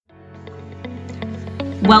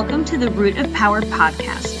Welcome to the Root of Power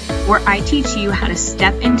podcast, where I teach you how to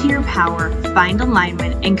step into your power, find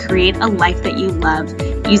alignment, and create a life that you love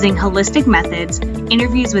using holistic methods,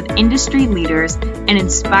 interviews with industry leaders, and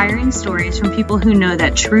inspiring stories from people who know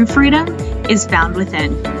that true freedom is found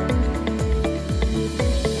within.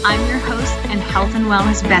 I'm your host and health and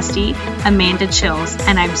wellness bestie, Amanda Chills,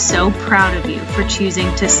 and I'm so proud of you for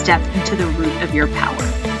choosing to step into the root of your power.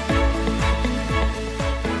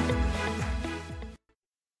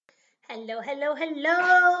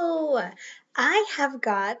 Hello. I have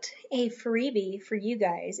got a freebie for you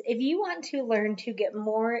guys. If you want to learn to get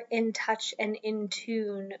more in touch and in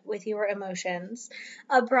tune with your emotions,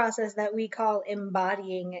 a process that we call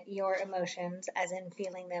embodying your emotions, as in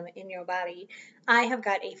feeling them in your body, I have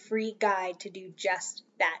got a free guide to do just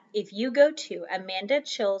that. If you go to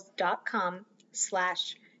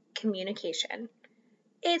amandachills.com/communication,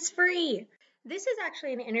 it's free. This is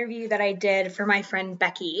actually an interview that I did for my friend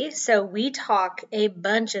Becky. So we talk a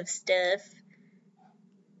bunch of stuff,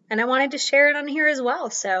 and I wanted to share it on here as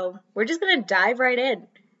well. So we're just going to dive right in.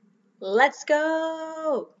 Let's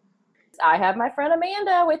go. I have my friend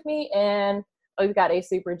Amanda with me, and we've got a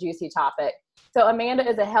super juicy topic. So Amanda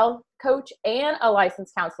is a health coach and a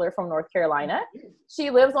licensed counselor from North Carolina.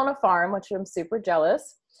 She lives on a farm, which I'm super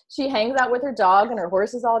jealous. She hangs out with her dog and her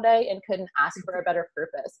horses all day and couldn't ask for a better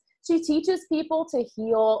purpose. She teaches people to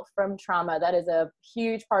heal from trauma. That is a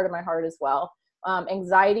huge part of my heart as well.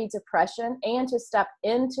 Anxiety, depression, and to step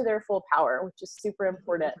into their full power, which is super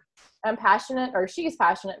important. I'm passionate, or she's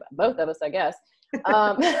passionate, both of us, I guess,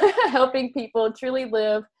 helping people truly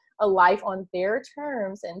live a life on their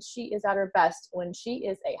terms. And she is at her best when she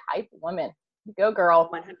is a hype woman. Go girl.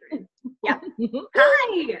 100. Yeah.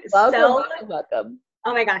 Hi. Welcome.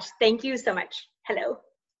 Oh my gosh. Thank you so much. Hello.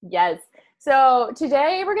 Yes. So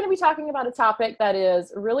today we're going to be talking about a topic that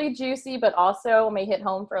is really juicy, but also may hit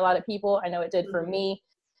home for a lot of people. I know it did for me.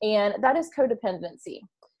 And that is codependency.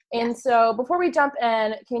 And so before we jump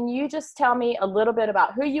in, can you just tell me a little bit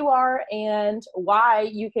about who you are and why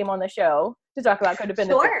you came on the show to talk about codependency?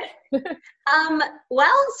 Sure.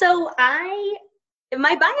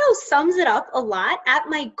 My bio sums it up a lot. At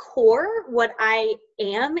my core, what I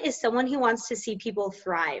am is someone who wants to see people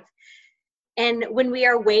thrive. And when we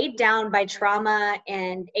are weighed down by trauma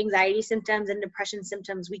and anxiety symptoms and depression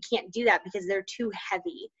symptoms, we can't do that because they're too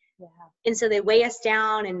heavy. Yeah. And so they weigh us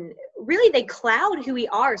down and really they cloud who we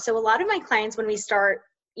are. So a lot of my clients, when we start,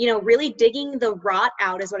 really digging the rot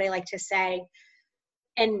out is what I like to say.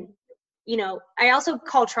 And I also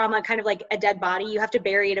call trauma kind of like a dead body. You have to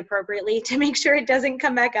bury it appropriately to make sure it doesn't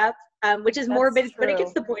come back up, which is morbid, but it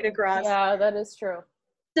gets the point across. Yeah, that is true.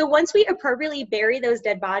 So once we appropriately bury those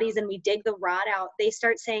dead bodies and we dig the rot out, they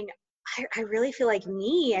start saying, I really feel like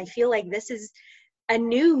me. I feel like this is a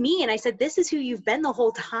new me. And I said, this is who you've been the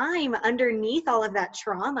whole time underneath all of that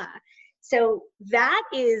trauma. So that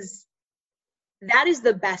is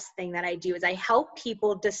the best thing that I do is I help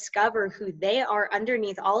people discover who they are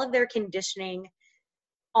underneath all of their conditioning,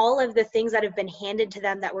 all of the things that have been handed to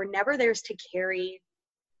them that were never theirs to carry,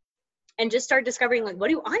 and just start discovering, like, what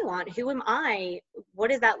do I want? Who am I? What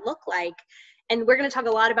does that look like? And we're going to talk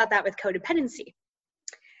a lot about that with codependency.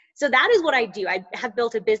 So that is what I do. I have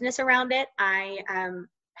built a business around it. I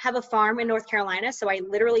have a farm in North Carolina. So I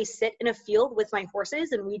literally sit in a field with my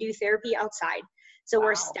horses and we do therapy outside. So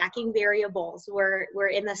We're stacking variables. We're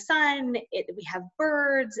in the sun. We have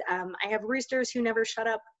birds. I have roosters who never shut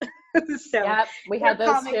up. So yep, we had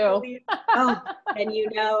those too. And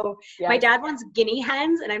my dad wants guinea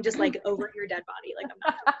hens, and I'm just like, over your dead body. Like,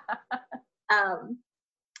 I'm not.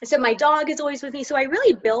 So my dog is always with me. So I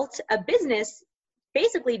really built a business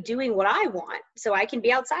basically doing what I want. So I can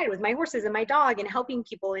be outside with my horses and my dog and helping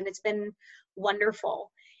people. And it's been wonderful.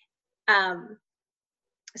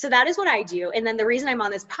 So that is what I do. And then the reason I'm on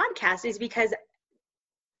this podcast is because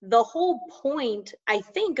the whole point, I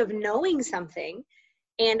think, of knowing something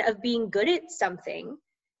and of being good at something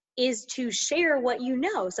is to share what you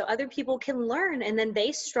know so other people can learn and then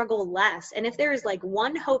they struggle less. And if there is like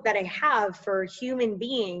one hope that I have for human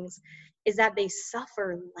beings is that they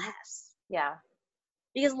suffer less. Yeah.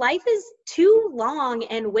 Because life is too long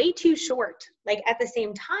and way too short, like at the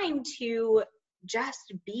same time, to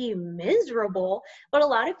just be miserable. But a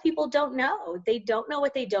lot of people don't know. They don't know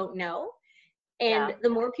what they don't know. And the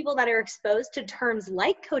more people that are exposed to terms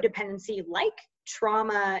like codependency, like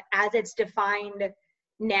trauma as it's defined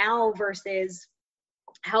now versus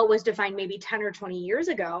how it was defined maybe 10 or 20 years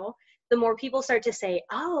ago, the more people start to say,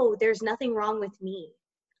 oh, there's nothing wrong with me.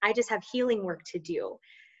 I just have healing work to do.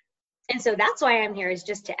 And so that's why I'm here, is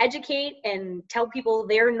just to educate and tell people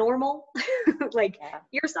they're normal. Like,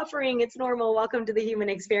 you're suffering, it's normal. Welcome to the human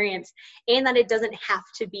experience. And that it doesn't have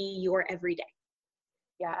to be your everyday.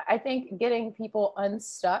 Yeah, I think getting people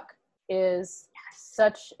unstuck is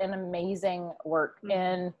such an amazing work.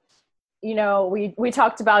 And, you know, we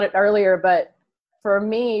talked about it earlier, but for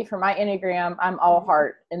me, for my Enneagram, I'm all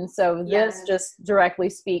heart. And so this just directly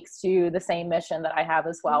speaks to the same mission that I have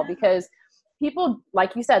as well, because people,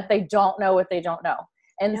 like you said, they don't know what they don't know.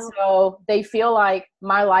 And so they feel like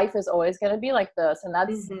my life is always going to be like this. And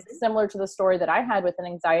that's similar to the story that I had with an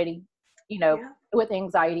anxiety, you know, with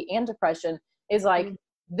anxiety and depression, is like,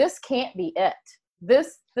 this can't be it.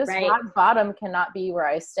 This rock bottom cannot be where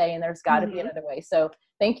I stay, and there's got to be another way. So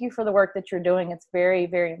thank you for the work that you're doing. It's very,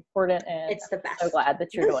 very important, and it's the best. I'm so glad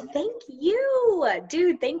that you're doing it. Thank you,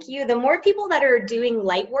 dude. Thank you. The more people that are doing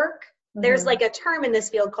light work, there's like a term in this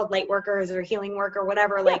field called light workers or healing work or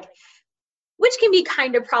whatever, like, which can be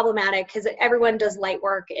kind of problematic because everyone does light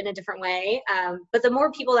work in a different way. But the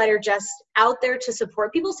more people that are just out there to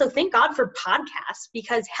support people. So thank God for podcasts,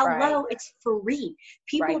 because hello, it's free.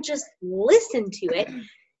 People just listen to it.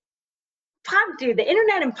 Dude, the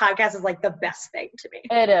internet and podcast is like the best thing to me.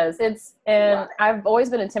 It is. I've always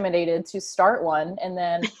been intimidated to start one. And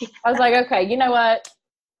then I was like, okay, you know what?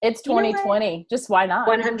 It's 2020. Just why not?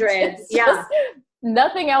 100.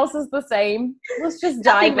 Nothing else is the same. Let's just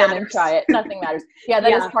dive in and try it. Nothing matters. Yeah,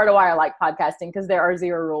 that is part of why I like podcasting, because there are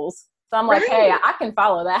 0 rules. So I'm like, hey, I can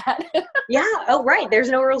follow that. Oh, right. There's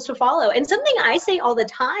no rules to follow. And something I say all the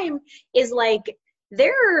time is like,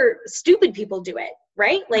 there are stupid people do it,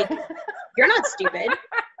 right? Like, you're not stupid.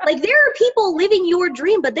 Like, there are people living your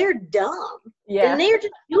dream, but they're dumb. And they're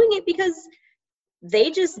just doing it because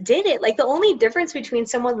they just did it. Like, the only difference between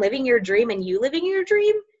someone living your dream and you living your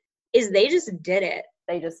dream is they just did it.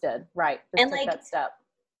 They just did. Right. Just and like that step.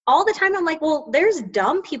 All the time I'm like, well, there's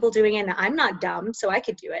dumb people doing it and I'm not dumb, so I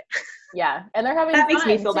could do it. Yeah. And they're having that fun makes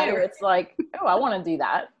me feel better. It's like, oh, I want to do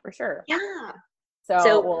that for sure. Yeah.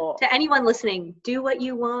 So to anyone listening, do what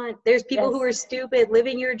you want. There's people who are stupid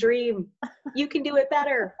living your dream. You can do it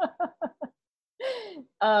better.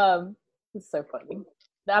 It's so funny.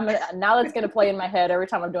 Now that's going to play in my head every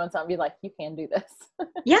time I'm doing something, be like, you can do this.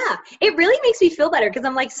 Yeah. It really makes me feel better, because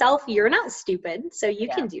I'm like, self, you're not stupid, so you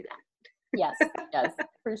can do that. Yes,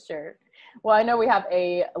 for sure. Well, I know we have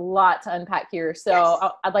a lot to unpack here,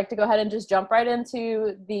 so I'd like to go ahead and just jump right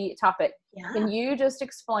into the topic. Can you just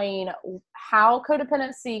explain how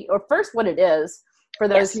codependency, or first what it is for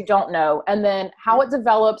those who don't know, and then how it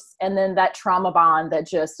develops, and then that trauma bond that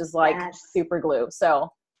just is like super glue. So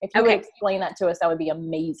if you would explain that to us, that would be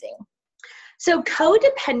amazing. So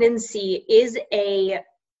codependency is a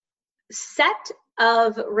set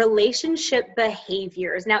of relationship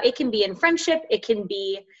behaviors. Now, it can be in friendship. It can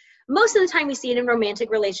be, most of the time we see it in romantic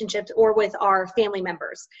relationships or with our family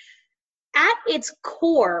members. At its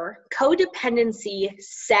core, codependency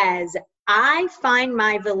says, I find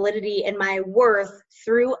my validity and my worth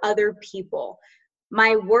through other people.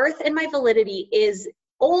 My worth and my validity is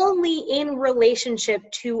only in relationship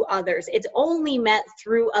to others. It's only met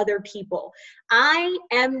through other people. I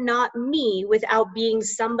am not me without being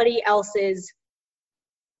somebody else's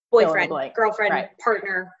boyfriend, girlfriend,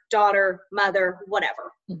 partner, daughter, mother,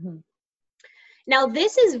 whatever. Now,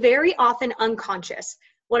 this is very often unconscious.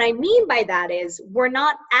 What I mean by that is we're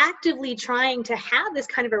not actively trying to have this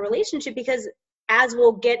kind of a relationship, because as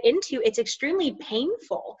we'll get into, it's extremely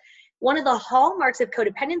painful. One of the hallmarks of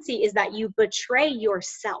codependency is that you betray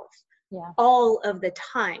yourself all of the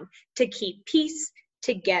time to keep peace,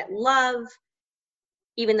 to get love,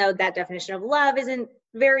 even though that definition of love isn't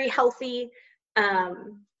very healthy,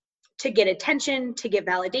 to get attention, to get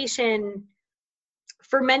validation.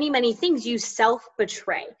 For many, many things, you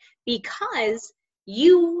self-betray because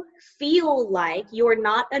you feel like you're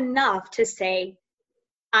not enough to say,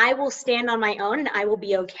 I will stand on my own and I will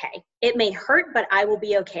be okay. It may hurt, but I will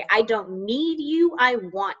be okay. I don't need you. I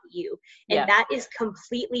want you. And that is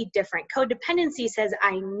completely different. Codependency says,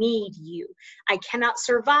 I need you. I cannot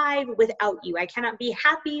survive without you. I cannot be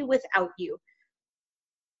happy without you.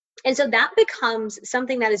 And so that becomes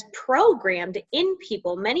something that is programmed in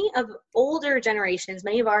people. Many of older generations,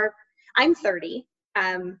 I'm 30,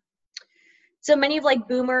 so many of like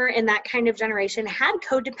boomer and that kind of generation had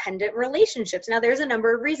codependent relationships. Now, there's a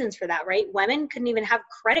number of reasons for that, right? Women couldn't even have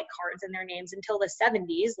credit cards in their names until the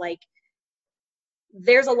 70s. Like,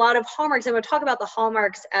 there's a lot of hallmarks. I'm going to talk about the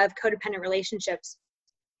hallmarks of codependent relationships.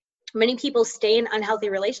 Many people stay in unhealthy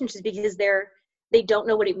relationships because they don't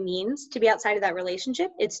know what it means to be outside of that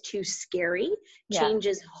relationship. It's too scary. Change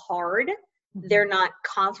is hard. They're not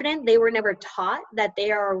confident. They were never taught that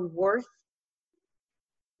they are worth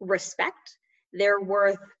respect. They're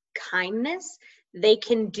worth kindness. They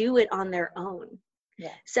can do it on their own.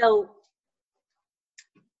 Yeah. So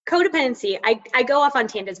codependency, I go off on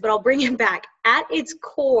tangents, but I'll bring it back. At its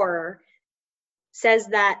core, says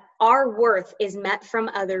that our worth is met from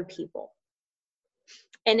other people.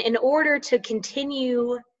 And in order to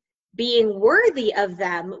continue being worthy of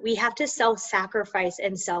them, we have to self-sacrifice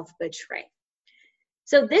and self-betray.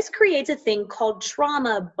 So this creates a thing called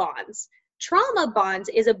trauma bonds. Trauma bonds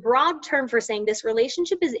is a broad term for saying this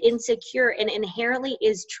relationship is insecure and inherently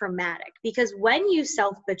is traumatic, because when you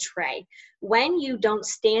self-betray, when you don't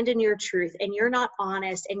stand in your truth and you're not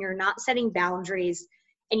honest and you're not setting boundaries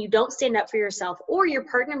and you don't stand up for yourself, or your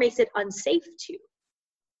partner makes it unsafe to,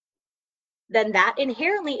 then that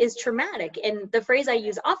inherently is traumatic. And the phrase I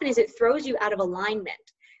use often is it throws you out of alignment,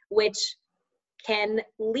 which can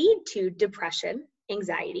lead to depression,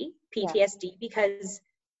 anxiety, PTSD, because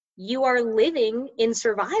you are living in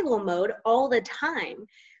survival mode all the time.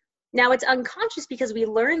 Now, it's unconscious because we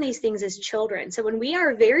learn these things as children. So when we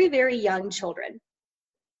are very, very young children,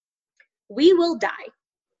 we will die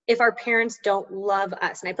if our parents don't love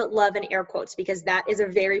us. And I put love in air quotes because that is a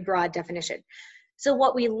very broad definition. So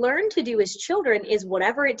what we learn to do as children is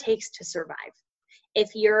whatever it takes to survive. If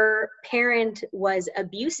your parent was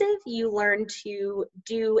abusive, you learn to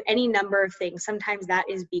do any number of things. Sometimes that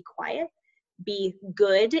is be quiet, be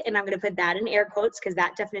good, and I'm going to put that in air quotes because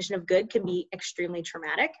that definition of good can be extremely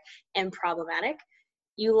traumatic and problematic.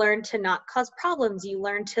 You learn to not cause problems. You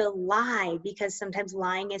learn to lie because sometimes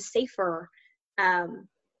lying is safer.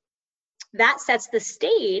 That sets the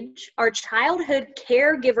stage. Our childhood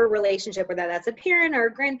caregiver relationship, whether that's a parent or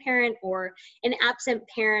a grandparent or an absent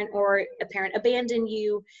parent or a parent abandoned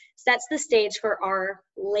you, sets the stage for our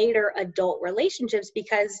later adult relationships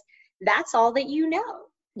because that's all that you know.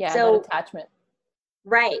 Yeah, so that attachment.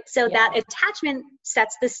 Right. So that attachment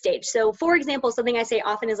sets the stage. So for example, something I say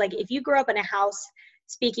often is like, if you grow up in a house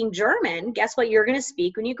speaking German, guess what you're going to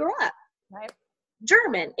speak when you grow up? Right.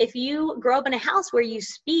 German. If you grow up in a house where you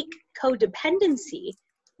speak codependency,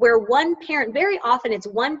 where one parent, very often it's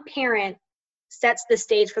one parent sets the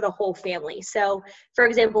stage for the whole family. So for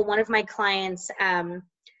example, one of my clients,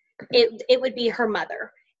 it would be her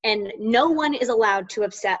mother, and no one is allowed to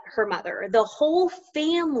upset her mother. The whole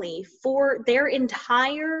family, for their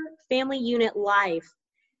entire family unit life,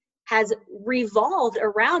 has revolved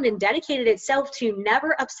around and dedicated itself to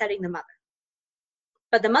never upsetting the mother.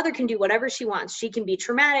 But the mother can do whatever she wants. She can be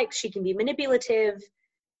traumatic, she can be manipulative,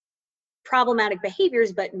 problematic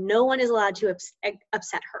behaviors, but no one is allowed to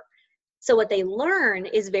upset her. So what they learn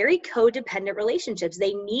is very codependent relationships.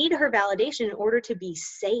 They need her validation in order to be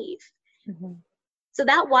safe. Mm-hmm. So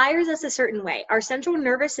that wires us a certain way. Our central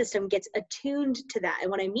nervous system gets attuned to that.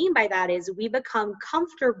 And what I mean by that is we become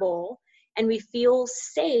comfortable and we feel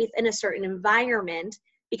safe in a certain environment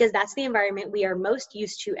because that's the environment we are most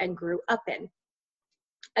used to and grew up in.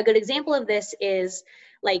 A good example of this is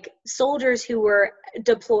like soldiers who were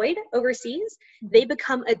deployed overseas. They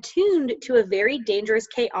become attuned to a very dangerous,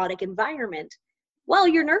 chaotic environment. Well,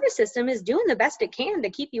 your nervous system is doing the best it can to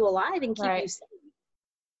keep you alive and keep you safe.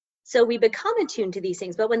 So we become attuned to these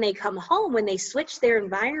things, but when they come home, when they switch their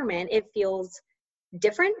environment, it feels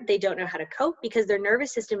different. They don't know how to cope because their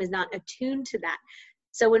nervous system is not attuned to that.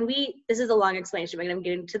 So when this is a long explanation, but I'm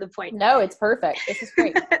getting to the point. No, it's perfect. This is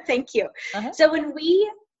great. Thank you. So when we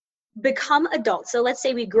become adults, so let's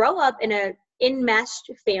say we grow up in a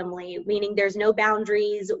enmeshed family, meaning there's no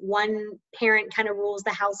boundaries, one parent kind of rules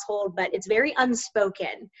the household, but it's very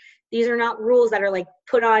unspoken. These are not rules that are like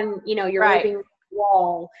put on, your living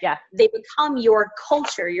wall. Yeah. They become your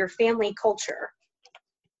culture, your family culture.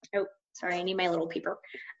 Oh, sorry, I need my little peeper.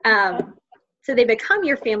 So they become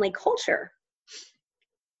your family culture.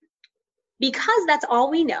 Because that's all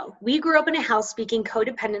we know. We grew up in a house speaking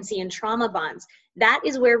codependency and trauma bonds. That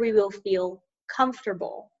is where we will feel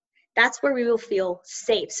comfortable. That's where we will feel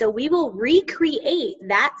safe. So we will recreate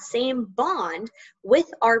that same bond with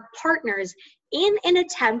our partners in an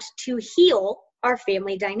attempt to heal our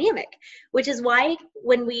family dynamic, which is why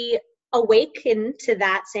when we awaken to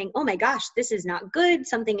that saying, oh my gosh, this is not good.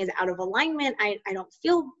 Something is out of alignment. I don't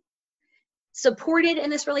feel supported in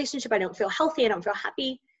this relationship. I don't feel healthy. I don't feel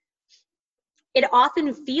happy. It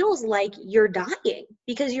often feels like you're dying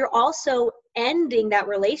because you're also ending that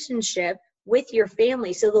relationship with your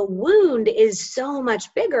family. So the wound is so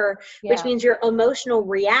much bigger, which means your emotional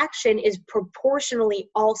reaction is proportionally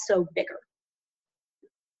also bigger.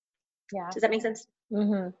 Yeah. Does that make sense?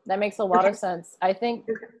 Mm-hmm. That makes a lot of sense. I think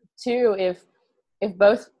too, if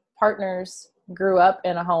both partners grew up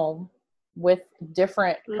in a home with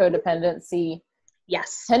different codependency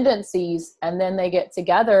yes tendencies, and then they get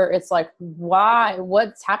together. It's like,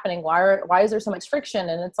 what's happening? Why is there so much friction?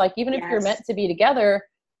 And it's like, even if you're meant to be together,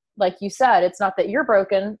 like you said, it's not that you're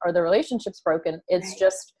broken or the relationship's broken. It's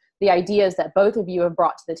just the ideas that both of you have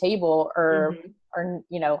brought to the table are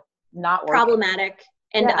not working. Problematic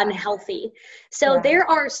and unhealthy. So there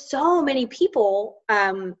are so many people,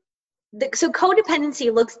 so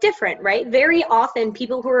codependency looks different, right? Very often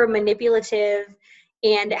people who are manipulative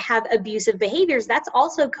and have abusive behaviors, that's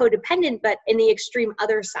also codependent, but in the extreme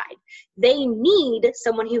other side. They need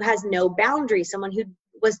someone who has no boundaries, someone who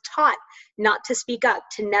was taught not to speak up,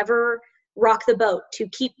 to never rock the boat, to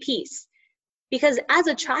keep peace. Because as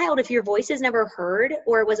a child, if your voice is never heard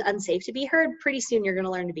or it was unsafe to be heard, pretty soon you're going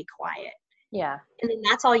to learn to be quiet. Yeah. And then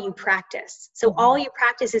that's all you practice. So all you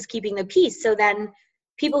practice is keeping the peace. So then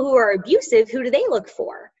people who are abusive, who do they look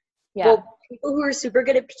for? Yeah. Well, people who are super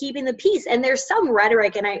good at keeping the peace. And there's some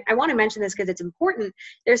rhetoric, and I want to mention this because it's important.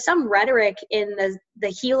 There's some rhetoric in the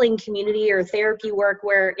healing community or therapy work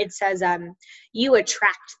where it says you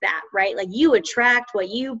attract that, right? Like you attract what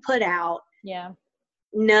you put out. Yeah.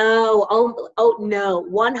 No, no,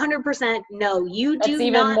 100% no. You do not. That's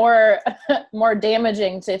even more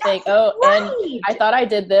damaging to think, and I thought I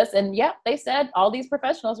did this, and they said, all these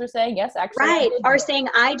professionals are saying, yes, actually, are saying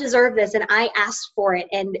I deserve this and I asked for it,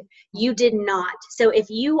 and you did not. So if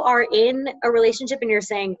you are in a relationship and you're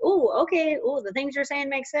saying, oh, okay, oh, the things you're saying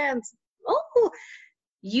make sense. Oh,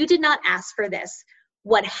 you did not ask for this.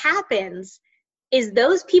 What happens is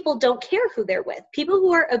those people don't care who they're with. People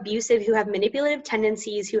who are abusive, who have manipulative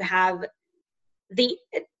tendencies, who have the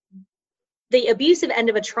abusive end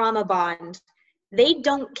of a trauma bond, they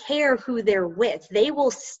don't care who they're with. They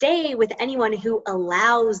will stay with anyone who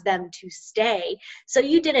allows them to stay. So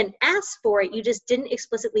you didn't ask for it. You just didn't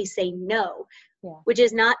explicitly say no, which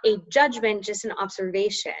is not a judgment, just an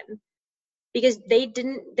observation. Because they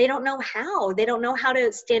don't know how. They don't know how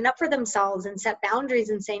to stand up for themselves and set boundaries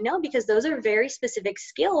and say no, because those are very specific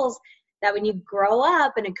skills that when you grow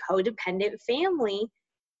up in a codependent family,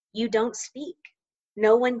 you don't speak.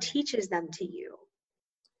 No one teaches them to you.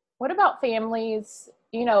 What about families,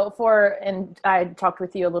 and I talked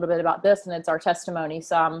with you a little bit about this, and it's our testimony,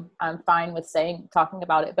 so I'm fine with talking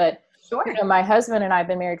about it, but sure. My husband and I have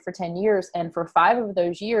been married for 10 years, and for 5 of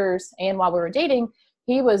those years, and while we were dating,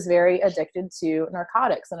 he was very addicted to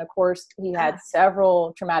narcotics. And of course, he had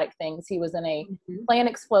several traumatic things. He was in a plane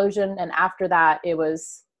explosion. And after that, it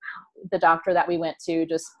was the doctor that we went to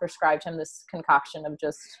just prescribed him this concoction of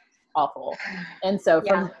just awful. And so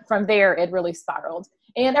from there, it really spiraled.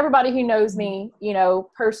 And everybody who knows me,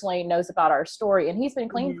 personally knows about our story. And he's been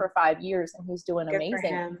clean for 5 years and he's doing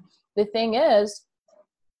amazing. The thing is,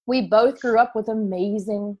 we both grew up with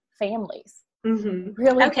amazing families.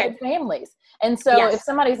 Really good families. And so if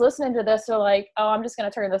somebody's listening to this, they're like, oh, I'm just going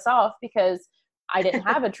to turn this off because I didn't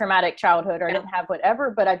have a traumatic childhood or I didn't have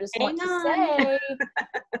whatever, but I just want to say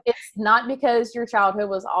it's not because your childhood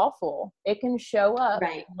was awful. It can show up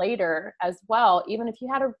later as well, even if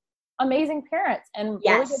you had amazing parents and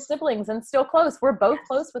really good siblings and still close. We're both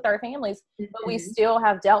close with our families, but we still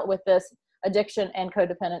have dealt with this addiction and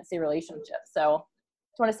codependency relationship. So I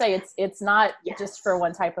just want to say it's not just for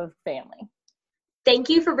one type of family. Thank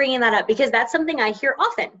you for bringing that up because that's something I hear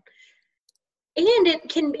often.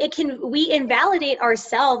 And we invalidate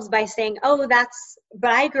ourselves by saying, oh,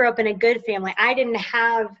 but I grew up in a good family. I didn't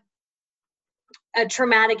have a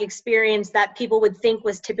traumatic experience that people would think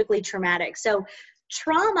was typically traumatic. So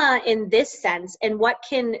trauma in this sense and what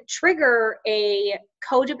can trigger a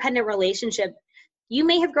codependent relationship, you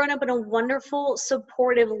may have grown up in a wonderful,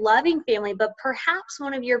 supportive, loving family, but perhaps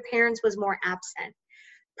one of your parents was more absent.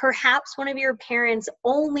 Perhaps one of your parents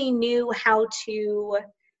only knew how to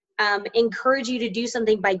encourage you to do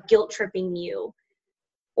something by guilt tripping you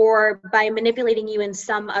or by manipulating you in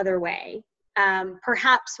some other way.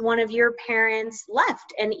 Perhaps one of your parents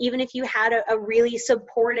left, and even if you had a really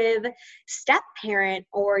supportive step parent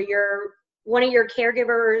or one of your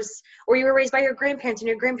caregivers, or you were raised by your grandparents and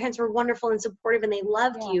your grandparents were wonderful and supportive and they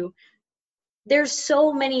loved you, there's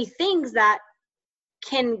so many things that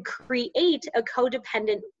can create a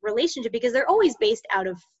codependent relationship because they're always based out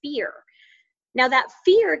of fear. Now that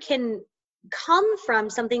fear can come from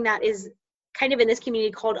something that is kind of in this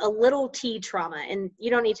community called a little t trauma. And you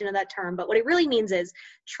don't need to know that term, but what it really means is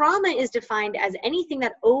trauma is defined as anything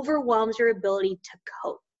that overwhelms your ability to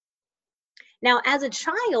cope. Now, as a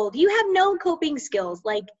child, you have no coping skills.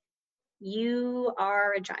 Like you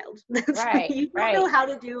are a child. Right, You don't right. know how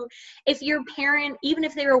to do, if your parent, even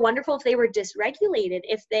if they were wonderful, if they were dysregulated,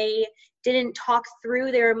 if they didn't talk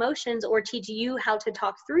through their emotions or teach you how to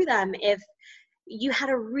talk through them, if you had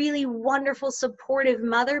a really wonderful, supportive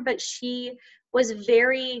mother, but she was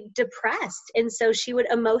very depressed, and so she would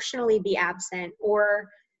emotionally be absent, or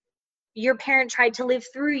your parent tried to live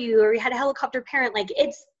through you, or you had a helicopter parent, like,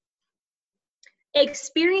 it's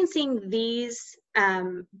experiencing these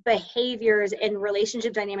behaviors and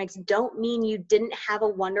relationship dynamics don't mean you didn't have a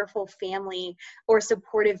wonderful family or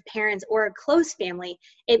supportive parents or a close family.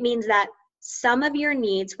 It means that some of your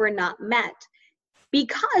needs were not met,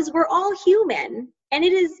 because we're all human, and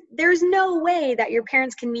there's no way that your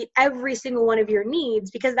parents can meet every single one of your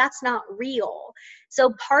needs, because that's not real.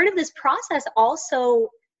 So part of this process also,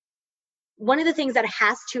 one of the things that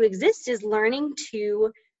has to exist is learning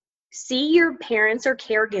to see your parents or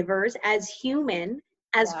caregivers as human,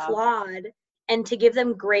 as Yeah. flawed, and to give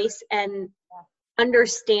them grace and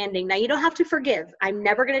understanding. Now, you don't have to forgive. I'm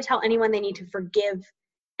never going to tell anyone they need to forgive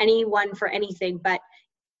anyone for anything, but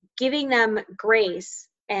giving them grace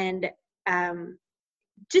and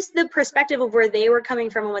just the perspective of where they were coming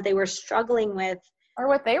from and what they were struggling with. Or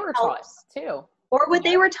what they were taught too. Or what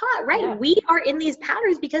they were taught, right? Yeah. We are in these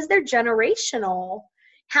patterns because they're generational.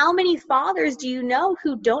 How many fathers do you know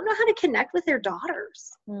who don't know how to connect with their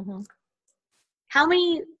daughters? Mm-hmm. How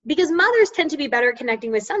many, because mothers tend to be better at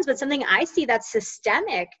connecting with sons, but something I see that's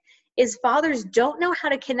systemic is fathers don't know how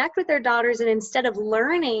to connect with their daughters, and instead of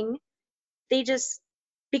learning, they just,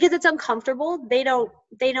 because it's uncomfortable, they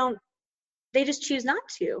just choose not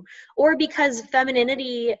to. Or because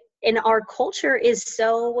femininity in our culture is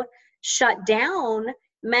so shut down,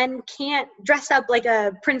 men can't dress up like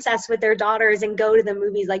a princess with their daughters and go to the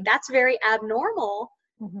movies. Like, that's very abnormal.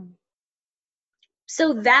 Mm-hmm.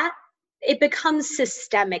 So that it becomes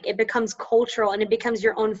systemic, it becomes cultural, and it becomes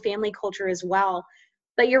your own family culture as well.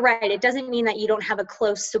 But you're right, it doesn't mean that you don't have a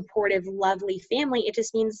close, supportive, lovely family. It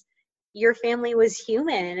just means your family was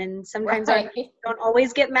human, and sometimes our needs don't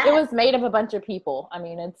always get met. It was made of a bunch of people. I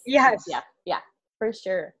mean, it's, yes. Yeah, for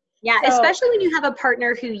sure. Yeah, so, especially when you have a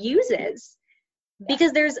partner who uses,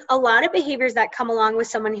 because there's a lot of behaviors that come along with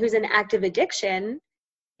someone who's in active addiction,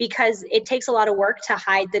 because it takes a lot of work to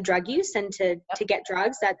hide the drug use and to get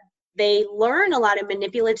drugs, that they learn a lot of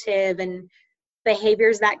manipulative and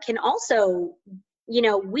behaviors that can also,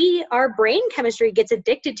 our brain chemistry gets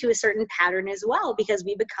addicted to a certain pattern as well, because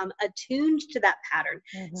we become attuned to that pattern.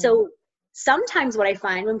 Mm-hmm. So sometimes what I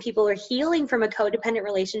find when people are healing from a codependent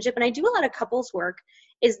relationship, and I do a lot of couples work,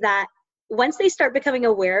 is that once they start becoming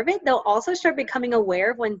aware of it, they'll also start becoming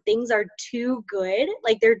aware of when things are too good,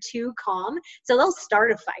 like they're too calm. So they'll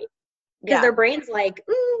start a fight because their brain's like,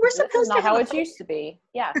 we're supposed to. This is not how it used to be.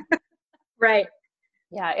 Yeah. Right.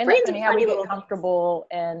 Yeah. And that's funny how we get comfortable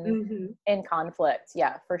and in conflict.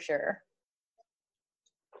 Yeah, for sure.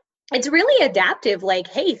 It's really adaptive. Like,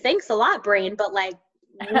 hey, thanks a lot, brain, but like,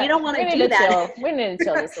 we don't want to do that. Chill. We need to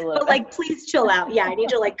chill this a little bit. Like, please chill out. Yeah, I need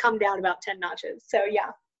to like come down about 10 notches. So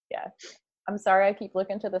yeah. Yeah. I'm sorry I keep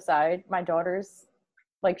looking to the side. My daughter's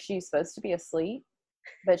like, she's supposed to be asleep,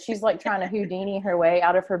 but she's like trying to Houdini her way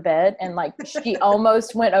out of her bed, and like she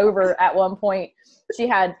almost went over at one point.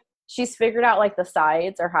 She's figured out like the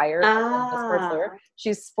sides are higher than the sports floor.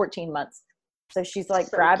 She's 14 months. So she's like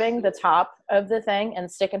grabbing the top of the thing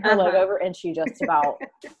and sticking her leg over, and she just about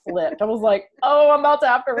flipped. I was like, oh, I'm about to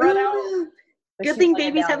have to run out. Good thing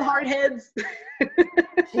babies have hard heads.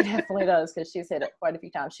 She definitely does, because she's hit it quite a few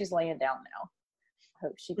times. She's laying down now. I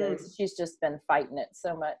hope she does. She's just been fighting it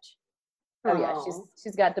so much. Oh yeah,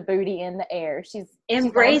 she's got the booty in the air. She's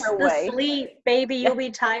embrace the sleep, baby. You'll be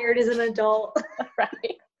tired as an adult.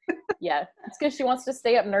 Right. Yeah, it's because she wants to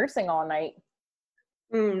stay up nursing all night.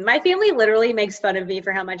 My family literally makes fun of me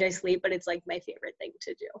for how much I sleep, but it's like my favorite thing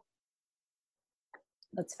to do.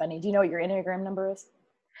 That's funny. Do you know what your Enneagram number is?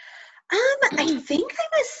 I think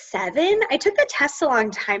I'm a 7. I took the test a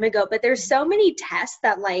long time ago, but there's so many tests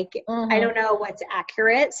that like, I don't know what's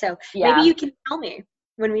accurate. So maybe you can tell me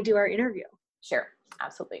when we do our interview. Sure.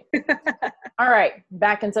 Absolutely. All right.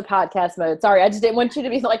 Back into podcast mode. Sorry. I just didn't want you to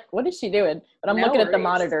be like, what is she doing? But I'm looking at the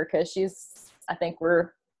monitor because I think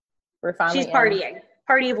we're finally. She's partying.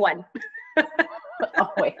 Party of one.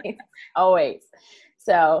 Always.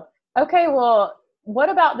 So, okay. Well, what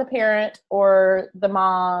about the parent or the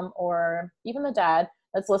mom or even the dad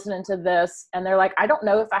that's listening to this and they're like, I don't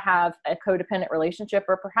know if I have a codependent relationship,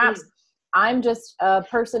 or perhaps I'm just a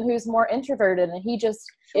person who's more introverted and he just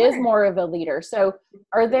is more of a leader. So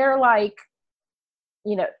are there like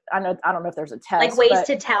you know, I don't know if there's a test. Like ways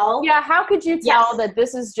to tell? Yeah, how could you tell Yes. that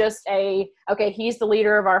this is just okay, he's the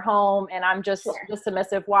leader of our home and I'm just Sure. the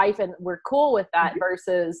submissive wife and we're cool with that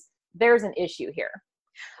versus there's an issue here?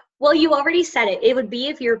 Well, you already said it. It would be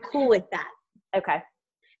if you're cool with that. Okay.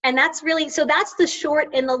 And that's really, so that's the short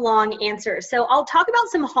and the long answer. So I'll talk about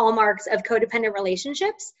some hallmarks of codependent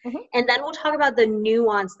relationships, and then we'll talk about the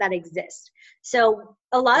nuance that exists. So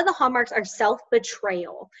a lot of the hallmarks are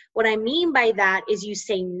self-betrayal. What I mean by that is you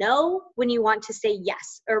say no when you want to say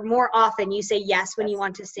yes, or more often you say yes when you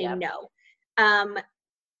want to say no.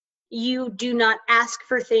 You do not ask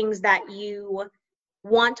for things that you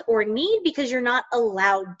want or need because you're not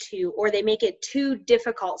allowed to, or they make it too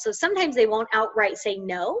difficult. So sometimes they won't outright say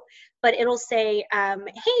no, but it'll say,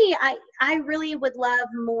 hey, I really would love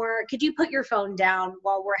more. Could you put your phone down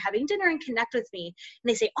while we're having dinner and connect with me? And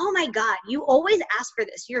they say, oh my God, you always ask for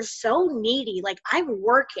this. You're so needy. Like, I'm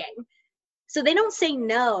working. So they don't say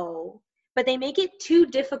no, but they make it too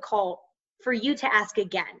difficult for you to ask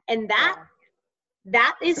again. And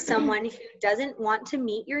that is someone who doesn't want to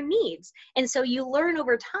meet your needs. And so you learn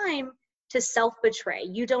over time to self-betray.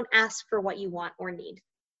 You don't ask for what you want or need.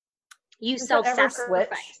 You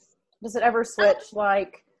self-sacrifice. Does it ever switch?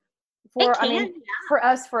 Like, for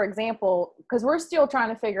us, for example, because we're still trying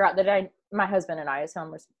to figure out my husband and I, is who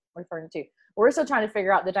I'm referring to, we're still trying to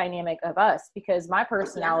figure out the dynamic of us, because my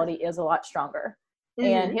personality is a lot stronger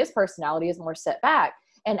and his personality is more set back.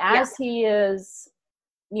 And as he is,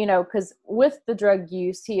 you know, because with the drug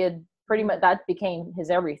use, he had pretty much, that became his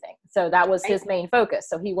everything. So that was his main focus.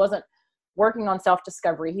 So he wasn't working on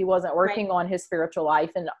self-discovery. He wasn't working on his spiritual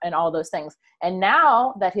life and all those things. And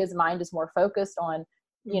now that his mind is more focused on,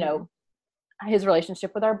 you know, his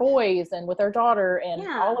relationship with our boys and with our daughter and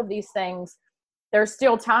all of these things, there's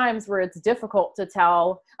still times where it's difficult to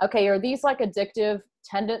tell, okay, are these like addictive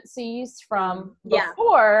tendencies from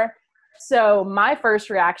before? So my first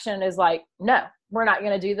reaction is like, no, we're not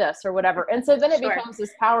going to do this or whatever. And so then it becomes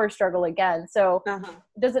this power struggle again. So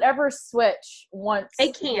does it ever switch once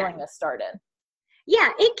the healing has started? Yeah,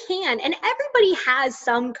 it can. And everybody has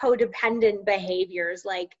some codependent behaviors,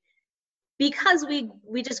 like, because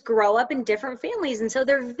we just grow up in different families. And so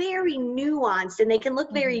they're very nuanced and they can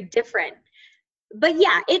look very different. But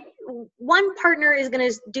yeah, one partner is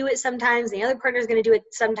going to do it sometimes, the other partner is going to do it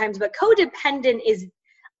sometimes, but codependent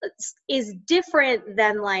is different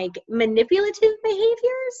than like manipulative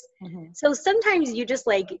behaviors. So sometimes you just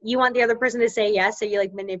like, you want the other person to say yes, so you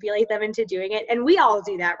like manipulate them into doing it. And we all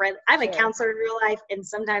do that, right? I'm a counselor in real life, and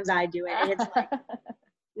sometimes I do it, and it's like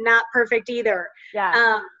not perfect either.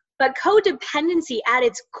 But codependency at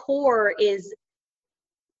its core is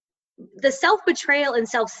the self-betrayal and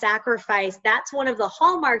self-sacrifice. That's one of the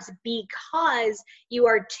hallmarks, because you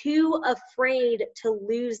are too afraid to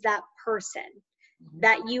lose that person,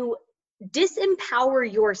 that you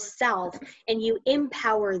disempower yourself and you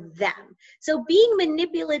empower them. So being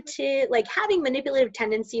manipulative, like having manipulative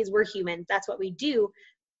tendencies, we're humans, that's what we do.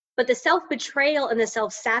 But the self-betrayal and the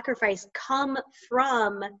self-sacrifice come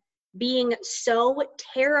from being so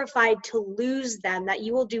terrified to lose them that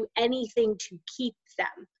you will do anything to keep them.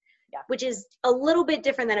 Which is a little bit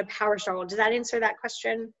different than a power struggle. Does that answer that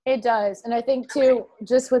question? It does. And I think too,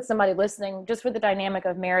 just with somebody listening, just with the dynamic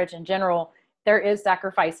of marriage in general, there is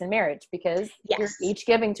sacrifice in marriage, because you're each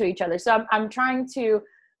giving to each other. So I'm trying to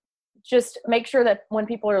just make sure that when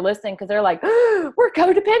people are listening, because they're like, oh, we're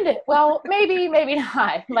codependent. Well, maybe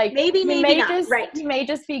not. Like maybe not. You may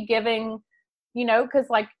just be giving, you know, because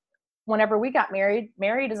like whenever we got married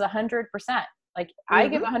is 100%. Like I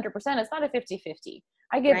give 100%. It's not a 50-50.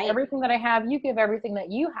 I give everything that I have. You give everything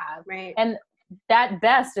that you have. And that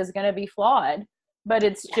best is going to be flawed, but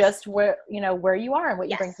it's just where, you know, where you are and what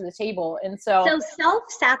you bring to the table. And so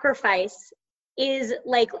self-sacrifice is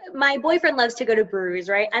like, my boyfriend loves to go to breweries,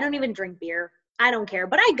 right? I don't even drink beer. I don't care,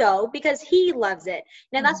 but I go because he loves it.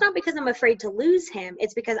 Now that's not because I'm afraid to lose him.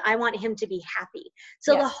 It's because I want him to be happy.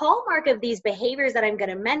 So the hallmark of these behaviors that I'm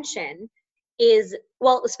going to mention is,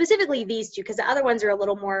 well, specifically these two, because the other ones are a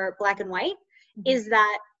little more black and white, is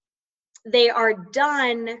that they are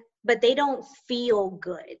done, but they don't feel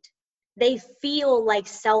good. They feel like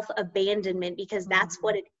self-abandonment, because that's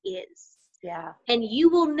what it is. And you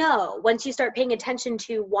will know once you start paying attention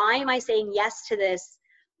to, why am I saying yes to this?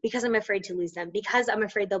 Because I'm afraid to lose them, because I'm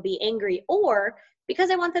afraid they'll be angry, or because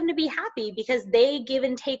I want them to be happy, because they give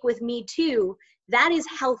and take with me too. That is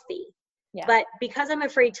healthy. But because I'm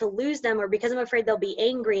afraid to lose them, or because I'm afraid they'll be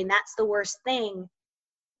angry, and that's the worst thing.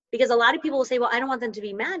 Because a lot of people will say, well, I don't want them to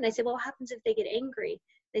be mad. And I say, well, what happens if they get angry?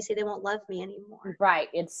 they say they won't love me anymore. Right.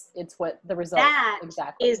 It's what the result. That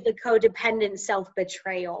Exactly. is the codependent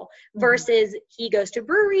self-betrayal versus he goes to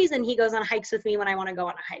breweries and he goes on hikes with me when I want to go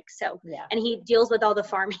on a hike. So, Yeah. and he deals with all the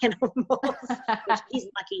farm animals, which he's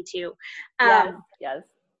lucky to. Yes.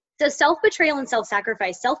 So self-betrayal and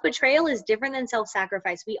self-sacrifice. Self-betrayal is different than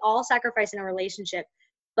self-sacrifice. We all sacrifice in a relationship,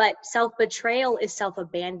 but self-betrayal is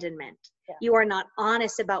self-abandonment. Yeah. You are not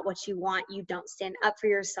honest about what you want. You don't stand up for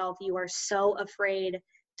yourself. You are so afraid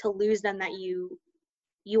to lose them that you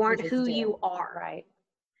aren't who you are. Right.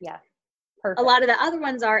 Yeah. Perfect. A lot of the other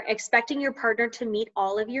ones are expecting your partner to meet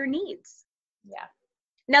all of your needs. Yeah.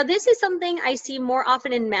 Now, this is something I see more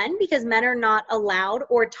often in men because men are not allowed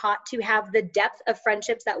or taught to have the depth of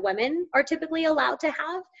friendships that women are typically allowed to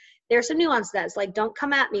have. There's some nuance to that. It's like, don't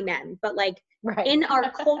come at me, men. But like in our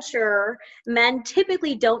culture, men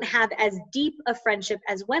typically don't have as deep a friendship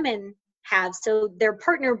as women have. So their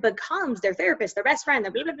partner becomes their therapist, their best friend,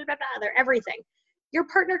 their blah, blah, blah, blah, blah, their everything. Your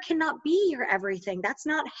partner cannot be your everything. That's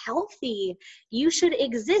not healthy. You should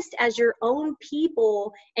exist as your own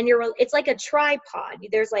people, and it's like a tripod.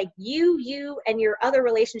 There's like you, and your other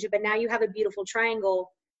relationship, and now you have a beautiful triangle.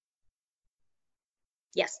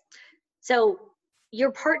 Yes. So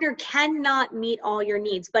your partner cannot meet all your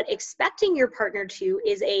needs, but expecting your partner to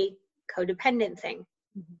is a codependent thing.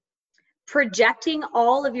 Projecting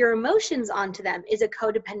all of your emotions onto them is a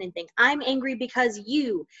codependent thing. I'm angry because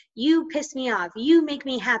you piss me off. You make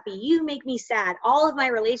me happy. You make me sad. All of my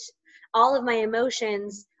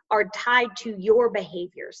emotions are tied to your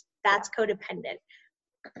behaviors. That's codependent.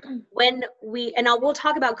 We'll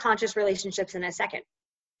talk about conscious relationships in a second.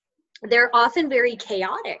 They're often very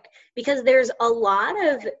chaotic because there's a lot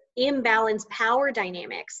of imbalanced power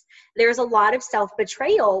dynamics. There's a lot of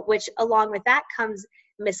self-betrayal, which along with that comes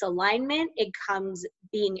misalignment. It comes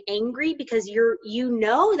being angry because you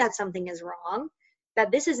know that something is wrong,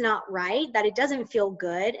 that this is not right, that it doesn't feel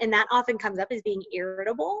good. And that often comes up as being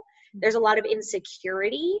irritable. There's a lot of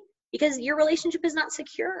insecurity because your relationship is not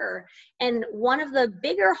secure. And one of the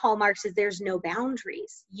bigger hallmarks is there's no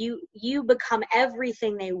boundaries. You become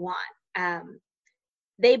everything they want.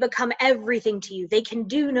 They become everything to you. They can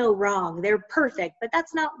do no wrong. They're perfect, but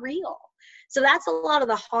that's not real. So that's a lot of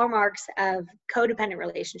the hallmarks of codependent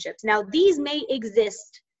relationships. Now, these may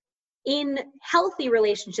exist in healthy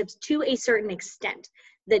relationships to a certain extent.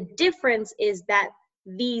 The difference is that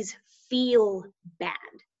these feel bad.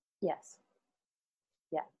 Yes.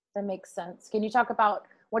 Yeah, that makes sense. Can you talk about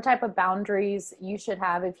what type of boundaries you should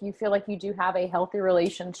have if you feel like you do have a healthy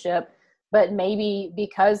relationship, but maybe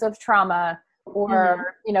because of trauma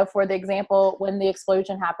or, for the example, when the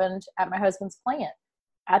explosion happened at my husband's plant,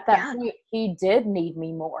 at that point, he did need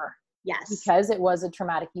me more. Yes. Because it was a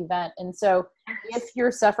traumatic event. And so if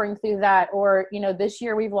you're suffering through that, or, this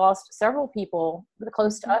year we've lost several people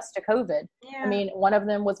close to us to COVID. Yeah. I mean, one of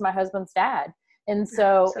them was my husband's dad. And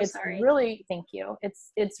so it's sorry. really, thank you.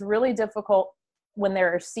 It's really difficult when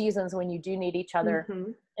there are seasons when you do need each other.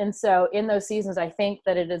 And so in those seasons, I think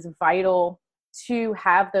that it is vital to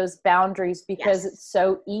have those boundaries because it's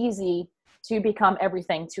so easy to become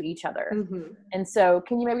everything to each other. And so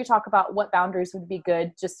can you maybe talk about what boundaries would be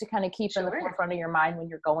good just to kind of keep in the forefront of your mind when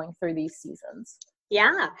you're going through these seasons?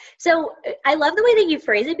 Yeah. So I love the way that you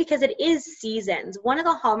phrase it because it is seasons. One of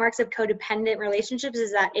the hallmarks of codependent relationships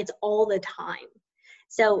is that it's all the time.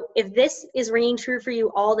 So if this is ringing true for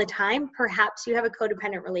you all the time, perhaps you have a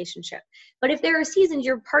codependent relationship. But if there are seasons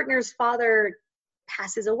your partner's father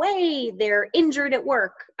passes away, they're injured at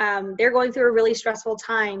work, they're going through a really stressful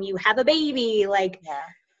time, you have a baby,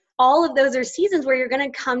 all of those are seasons where you're going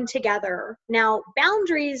to come together. Now,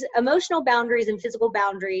 boundaries, emotional boundaries and physical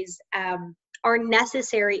boundaries are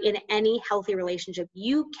necessary in any healthy relationship.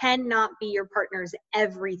 You cannot be your partner's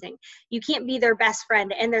everything. You can't be their best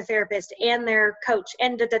friend and their therapist and their coach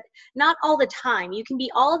and not all the time. You can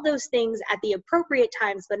be all of those things at the appropriate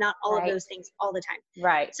times, but not all of those things all the time.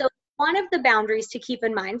 Right. So one of the boundaries to keep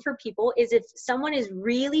in mind for people is if someone is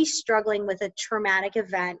really struggling with a traumatic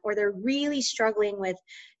event, or they're really struggling with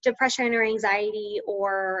depression or anxiety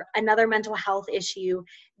or another mental health issue,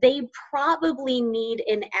 they probably need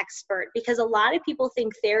an expert, because a lot of people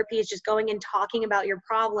think therapy is just going and talking about your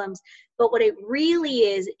problems. But what it really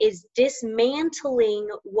is dismantling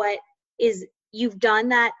what is you've done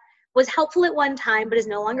that was helpful at one time but is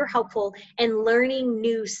no longer helpful, and learning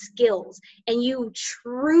new skills. And you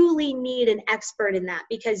truly need an expert in that,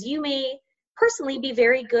 because you may personally be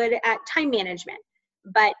very good at time management,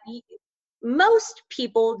 but most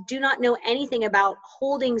people do not know anything about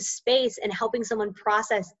holding space and helping someone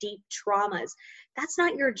process deep traumas. That's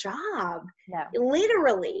not your job,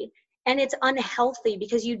 literally. And it's unhealthy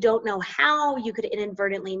because you don't know how. You could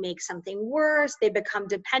inadvertently make something worse. They become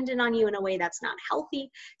dependent on you in a way that's not healthy.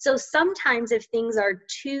 So sometimes if things are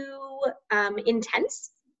too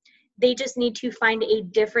intense, they just need to find a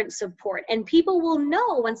different support. And people will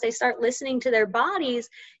know once they start listening to their bodies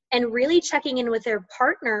and really checking in with their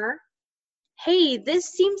partner. Hey, this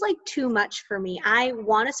seems like too much for me. I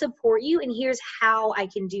want to support you, and here's how I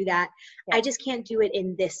can do that. Yeah. I just can't do it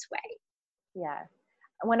in this way. Yeah.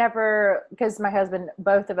 Whenever, because my husband,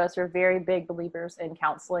 both of us are very big believers in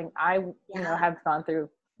counseling. I, have gone through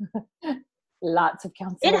lots of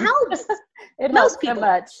counseling. It helps. It most helps people. so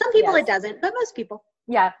much. Some people it doesn't, but most people.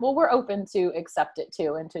 Yeah. Well, we're open to accept it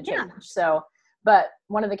too and to change. Yeah. So, but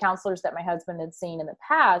one of the counselors that my husband had seen in the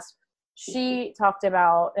past, she talked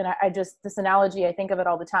about, and I just, this analogy, I think of it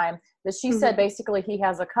all the time, that she said basically he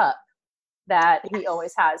has a cup that he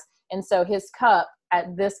always has. And so his cup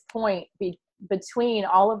at this point, between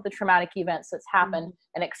all of the traumatic events that's happened,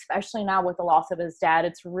 and especially now with the loss of his dad,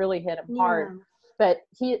 it's really hit him hard. But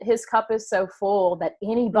his cup is so full that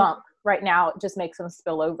any bump right now just makes him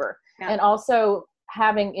spill over. Yeah. And also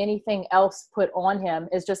having anything else put on him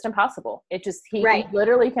is just impossible. It just, he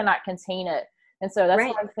literally cannot contain it. And so that's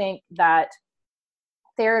why I think that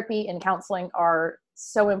therapy and counseling are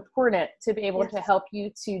so important to be able to help you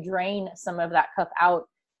to drain some of that cup out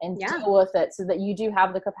and deal with it so that you do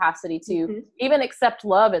have the capacity to even accept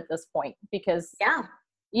love at this point, because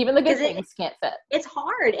even the good things can't fit. It's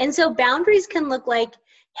hard. And so boundaries can look like,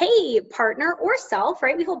 hey, partner or self,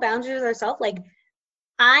 right? We hold boundaries with ourselves. Like,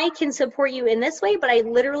 I can support you in this way, but I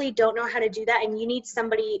literally don't know how to do that. And you need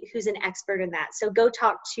somebody who's an expert in that. So go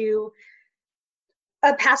talk to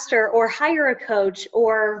a pastor or hire a coach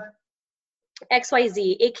or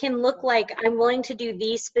XYZ. It can look like, I'm willing to do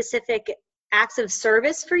these specific acts of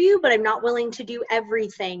service for you, but I'm not willing to do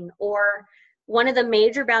everything. Or one of the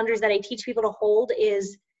major boundaries that I teach people to hold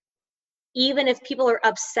is, even if people are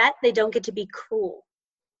upset, they don't get to be cruel.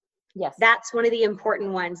 Yes. That's one of the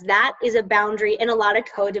important ones. That is a boundary. In a lot of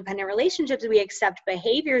codependent relationships, we accept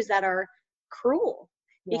behaviors that are cruel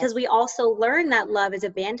because we also learn that love is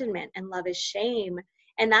abandonment and love is shame.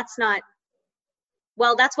 And that's not,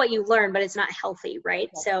 well, that's what you learn, but it's not healthy, right?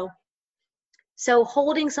 Yes. So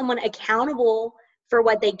holding someone accountable for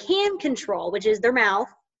what they can control, which is their mouth,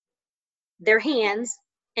 their hands,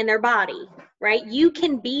 and their body, right? You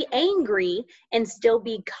can be angry and still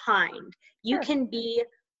be kind. You can be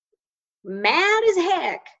mad as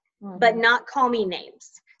heck, but not call me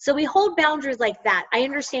names. So we hold boundaries like that. I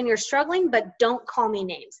understand you're struggling, but don't call me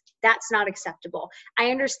names. That's not acceptable. I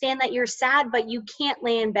understand that you're sad, but you can't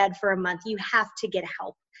lay in bed for a month. You have to get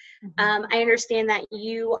help. I understand that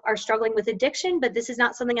you are struggling with addiction, but this is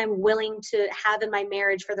not something I'm willing to have in my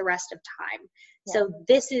marriage for the rest of time. Yeah. So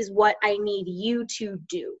this is what I need you to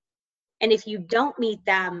do. And if you don't meet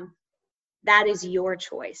them, that is your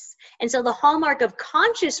choice. And so the hallmark of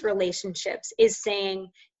conscious relationships is saying,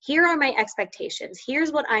 here are my expectations.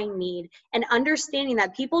 Here's what I need. And understanding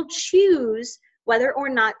that people choose whether or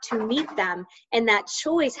not to meet them. And that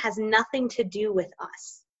choice has nothing to do with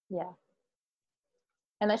us. Yeah.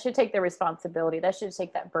 And that should take the responsibility. That should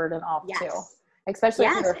take that burden off too. Especially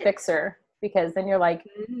if you're a fixer, because then you're like,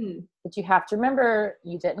 but you have to remember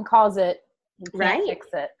you didn't cause it. You can't fix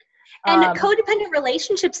it. And codependent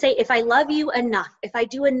relationships say, if I love you enough, if I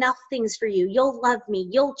do enough things for you, you'll love me,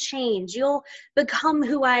 you'll change, you'll become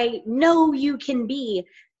who I know you can be.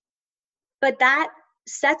 But that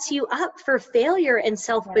sets you up for failure and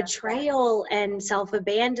self-betrayal and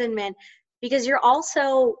self-abandonment, because you're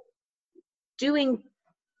also doing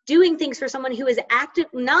things for someone who is active.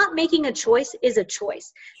 Not making a choice is a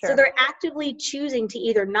choice. So they're actively choosing to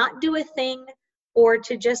either not do a thing or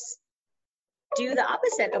to just do the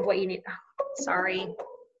opposite of what you need. Oh, sorry.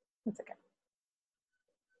 It's okay.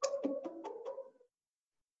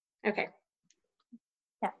 Okay.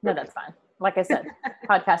 Yeah, no, that's fine. Like I said,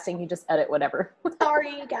 podcasting, you just edit whatever.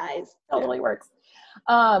 Sorry, you guys. Totally works.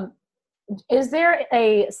 Is there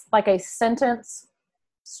a sentence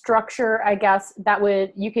structure, I guess, that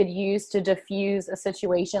you could use to diffuse a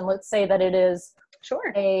situation? Let's say that it is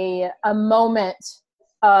a moment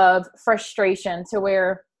of frustration to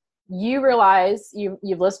where you realize you've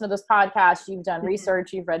listened to this podcast, you've done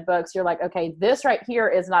research, you've read books, you're like, okay, this right here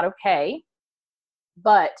is not okay,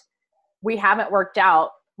 but we haven't worked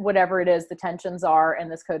out whatever it is the tensions are in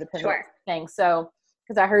this codependent thing. So,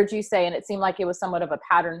 because I heard you say, and it seemed like it was somewhat of a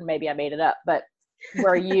pattern, maybe I made it up, but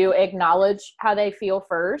where you acknowledge how they feel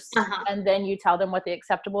first, and then you tell them what the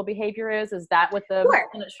acceptable behavior is that what the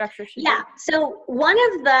structure should be? So one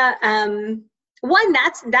of the One,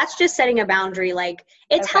 that's just setting a boundary. Like,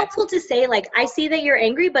 it's helpful to say, like, I see that you're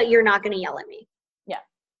angry, but you're not going to yell at me. Yeah.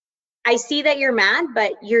 I see that you're mad,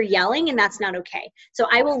 but you're yelling, and that's not okay. So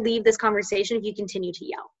I will leave this conversation if you continue to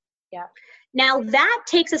yell. Yeah. Now that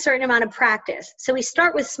takes a certain amount of practice. So we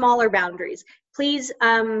start with smaller boundaries. Please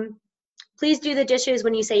do the dishes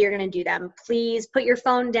when you say you're going to do them. Please put your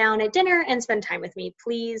phone down at dinner and spend time with me.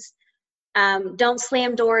 Please don't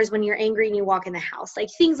slam doors when you're angry and you walk in the house. Like,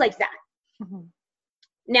 things like that. Mm-hmm.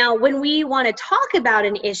 Now, when we want to talk about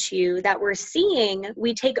an issue that we're seeing,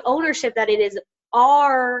 we take ownership that it is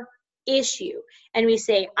our issue. And we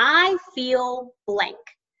say, I feel blank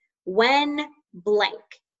when blank,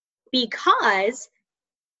 because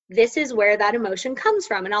this is where that emotion comes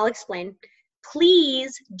from. And I'll explain.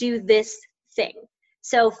 Please do this thing.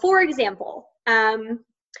 So, for example, I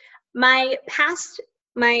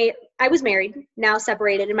was married, now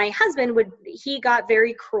separated, and my husband he got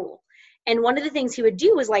very cruel. And one of the things he would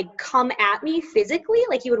do was, like, come at me physically.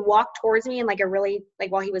 Like, he would walk towards me in, like, a really,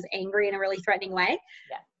 like, while he was angry, in a really threatening way.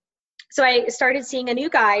 Yeah. So I started seeing a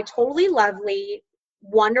new guy, totally lovely,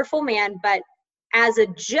 wonderful man, but as a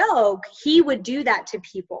joke, he would do that to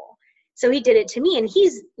people. So he did it to me, and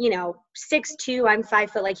he's, 6'2", I'm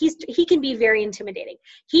 5 foot. Like, he can be very intimidating.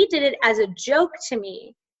 He did it as a joke to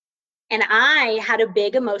me. And I had a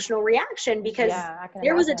big emotional reaction because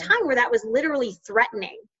there was a time where that was literally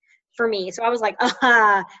threatening for me. So I was like,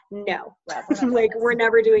 no, like, we're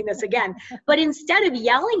never doing this again. But instead of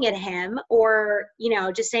yelling at him or,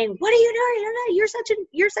 just saying, what are you doing?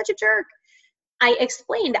 You're such a jerk. I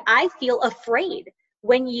explained, I feel afraid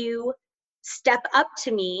when you step up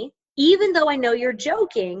to me, even though I know you're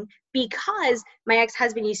joking, because my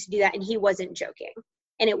ex-husband used to do that and he wasn't joking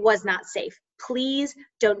and it was not safe. Please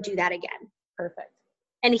don't do that again. Perfect.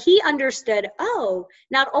 And he understood, oh,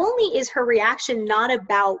 not only is her reaction not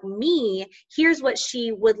about me, here's what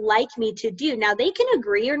she would like me to do. Now, they can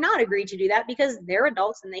agree or not agree to do that because they're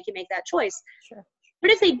adults and they can make that choice. Sure.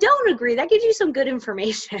 But if they don't agree, that gives you some good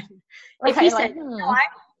information. If he said, no,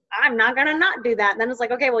 I'm not going to not do that, then it's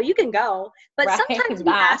like, okay, well, you can go. But sometimes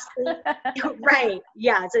we ask, right,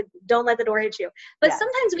 yeah, so don't let the door hit you. But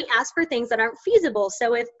sometimes we ask for things that aren't feasible.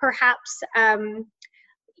 So if perhaps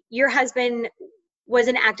your husband was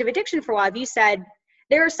in active addiction for a while, if you said,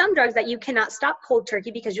 there are some drugs that you cannot stop cold turkey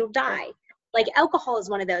because you'll die. Like, alcohol is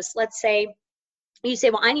one of those. Let's say you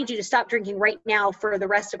say, well, I need you to stop drinking right now for the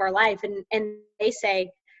rest of our life. And they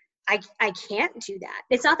say, I can't do that.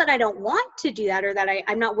 It's not that I don't want to do that or that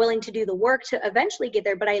I'm not willing to do the work to eventually get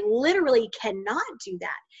there, but I literally cannot do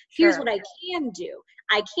that. Here's what I can do.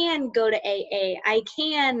 I can go to AA. I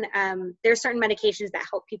can, there's certain medications that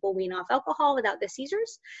help people wean off alcohol without the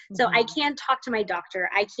seizures. So I can talk to my doctor.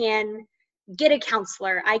 I can get a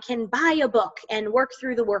counselor. I can buy a book and work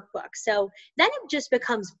through the workbook. So then it just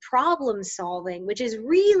becomes problem solving, which is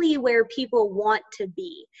really where people want to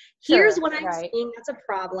be. Here's what I'm seeing that's a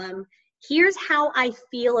problem. Here's how I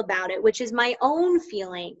feel about it, which is my own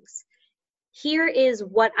feelings. Here is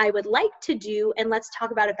what I would like to do, and let's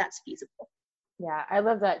talk about if that's feasible. Yeah, I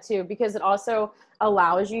love that too, because it also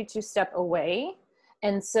allows you to step away.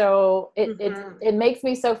 And so it makes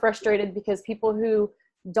me so frustrated because people who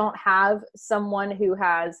don't have someone who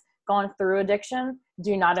has gone through addiction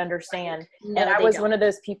do not understand. No, and I was one of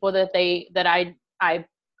those people that I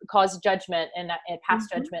caused judgment and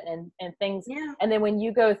past judgment and things. Yeah. And then when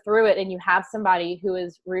you go through it and you have somebody who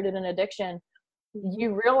is rooted in addiction,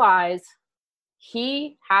 you realize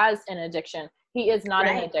he has an addiction. He is not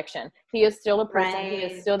an addiction. He is still a person. He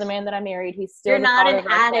is still the man that I married. He's still not an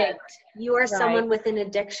addict. You are someone with an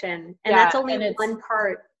addiction. And that's only one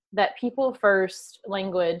part. That people first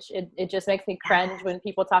language, it just makes me cringe when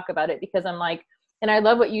people talk about it, because I'm like, and I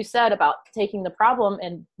love what you said about taking the problem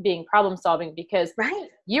and being problem solving, because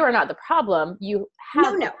you are not the problem. You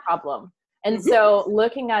have the problem. And so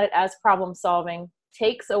looking at it as problem solving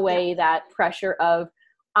takes away that pressure of,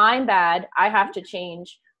 I'm bad, I have to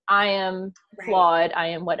change, I am flawed, I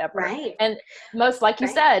am whatever. And most, like you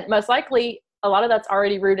said, most likely a lot of that's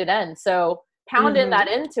already rooted in. So pounding that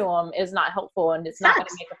into them is not helpful, and it's not going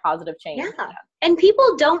to make a positive change. Yeah. And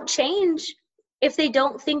people don't change if they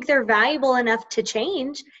don't think they're valuable enough to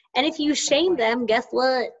change. And if you shame them, guess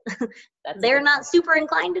what? They're not super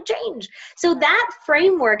inclined to change. So that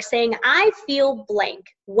framework saying, I feel blank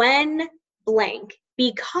when blank,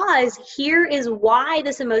 because here is why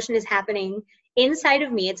this emotion is happening inside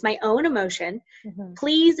of me. It's my own emotion.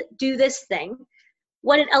 Please do this thing.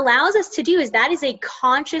 What it allows us to do is that is a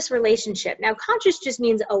conscious relationship. Now, conscious just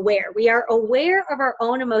means aware. We are aware of our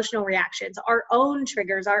own emotional reactions, our own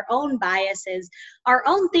triggers, our own biases, our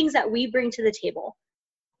own things that we bring to the table.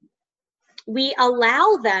 we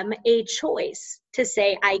allow them a choice to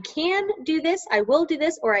say, I can do this, I will do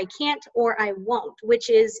this, or I can't, or I won't, which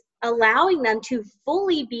is allowing them to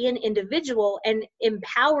fully be an individual and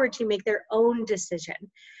empowered to make their own decision,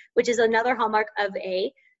 which is another hallmark of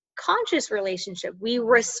a conscious relationship. We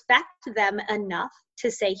respect them enough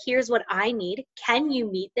to say, here's what I need. Can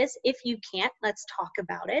you meet this? If you can't, let's talk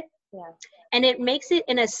about it. Yeah. And it makes it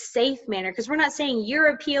in a safe manner, because we're not saying you're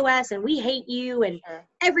a POS and we hate you and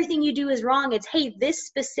everything you do is wrong. It's, hey, this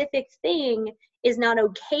specific thing is not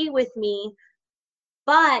okay with me,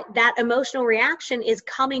 but that emotional reaction is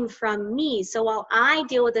coming from me. So while I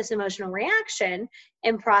deal with this emotional reaction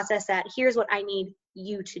and process that, here's what I need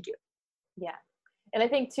you to do. Yeah. And I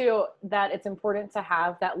think too, that it's important to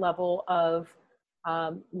have that level of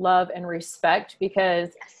love and respect, because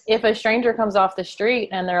if a stranger comes off the street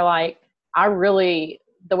and they're like,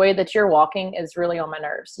 the way that you're walking is really on my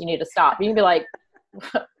nerves, you need to stop. You can be like,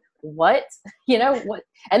 what? What?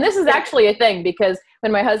 And this is actually a thing, because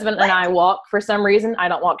when my husband and I walk, for some reason, I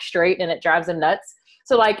don't walk straight and it drives him nuts.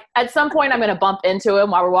 So like at some point I'm going to bump into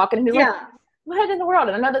him while we're walking and he's like, what in the world?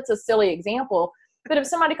 And I know that's a silly example, but if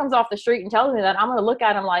somebody comes off the street and tells me that, I'm going to look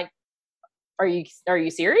at him like, are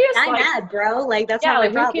you serious? I'm like, mad, bro. Like, that's not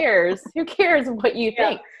my problem. Who cares? Who cares what you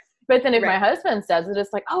think? But then if my husband says it,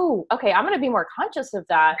 it's like, oh, okay, I'm going to be more conscious of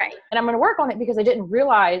that. And I'm going to work on it, because I didn't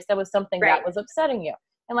realize that was something that was upsetting you.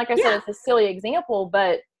 And like I said, it's a silly example,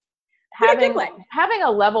 but having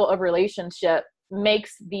a level of relationship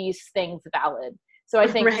makes these things valid. So I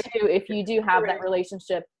think too, if you do have that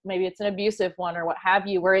relationship, maybe it's an abusive one or what have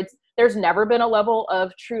you, where there's never been a level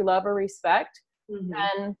of true love or respect,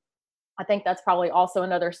 then I think that's probably also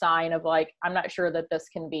another sign of like, I'm not sure that this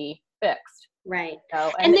can be fixed. Right.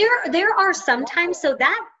 So, and there are sometimes, so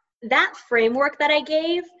that framework that I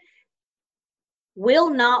gave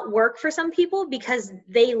will not work for some people because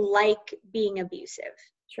they like being abusive.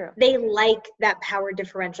 True. They like that power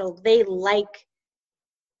differential. They like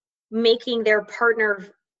making their partner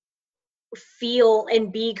feel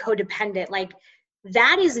and be codependent. Like,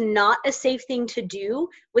 that is not a safe thing to do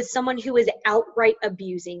with someone who is outright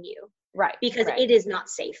abusing you. Right. Because it is not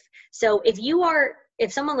safe. So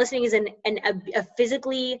if someone listening is in a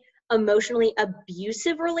physically, emotionally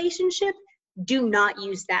abusive relationship, do not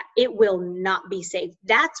use that. It will not be safe.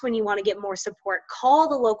 That's when you want to get more support. Call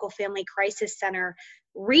the local family crisis center,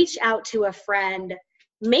 reach out to a friend,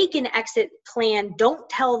 make an exit plan. Don't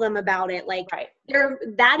tell them about it. Like,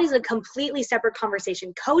 that is a completely separate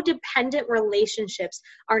conversation. Codependent relationships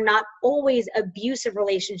are not always abusive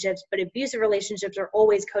relationships, but abusive relationships are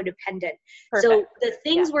always codependent. Perfect. So the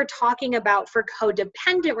things we're talking about for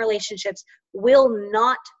codependent relationships will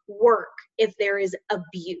not work if there is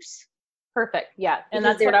abuse. Perfect. Yeah. And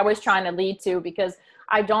that's what I was trying to lead to, because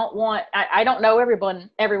I don't know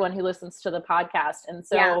everyone who listens to the podcast. And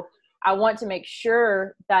so I want to make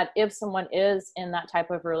sure that if someone is in that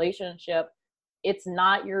type of relationship, it's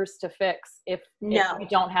not yours to fix if you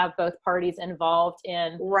don't have both parties involved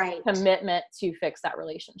in commitment to fix that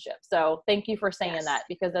relationship. So thank you for saying that,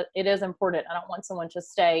 because it is important. I don't want someone to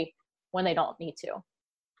stay when they don't need to.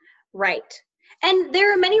 Right. And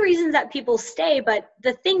there are many reasons that people stay, but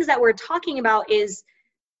the things that we're talking about is,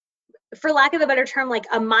 for lack of a better term, like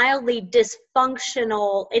a mildly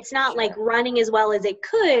dysfunctional, it's not like running as well as it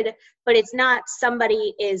could, but it's not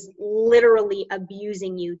somebody is literally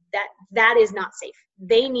abusing you. That is not safe.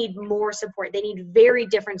 They need more support. They need very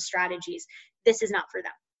different strategies. This is not for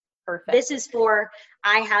them. Perfect. This is for,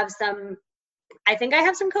 I think I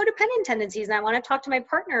have some codependent tendencies and I want to talk to my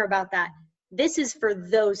partner about that. This is for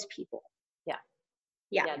those people.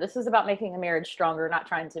 Yeah. This is about making a marriage stronger, not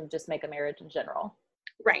trying to just make a marriage in general.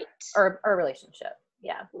 Right. Or a relationship.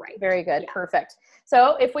 Yeah. Right. Very good. Yeah. Perfect.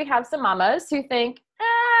 So if we have some mamas who think,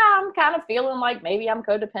 I'm kind of feeling like maybe I'm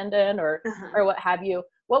codependent or what have you,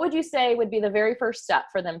 what would you say would be the very first step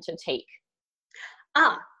for them to take?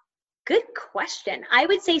 Good question. I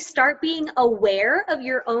would say start being aware of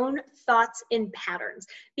your own thoughts and patterns,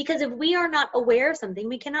 because if we are not aware of something,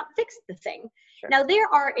 we cannot fix the thing. Sure. Now, there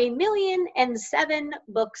are 1,000,007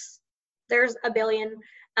 books. There's a billion.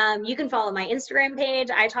 You can follow my Instagram page.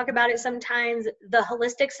 I talk about it sometimes. The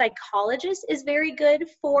Holistic Psychologist is very good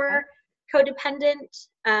for codependent.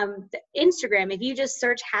 The Instagram, if you just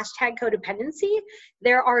search #codependency,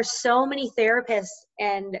 there are so many therapists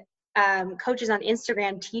and coaches on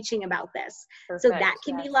Instagram teaching about this. Perfect. So that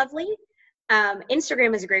can be lovely.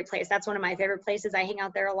 Instagram is a great place. That's one of my favorite places. I hang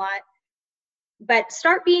out there a lot. But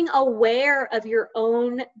start being aware of your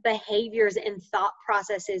own behaviors and thought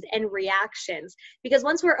processes and reactions. Because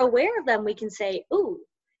once we're aware of them, we can say, ooh,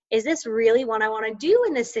 is this really what I want to do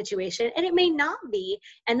in this situation? And it may not be.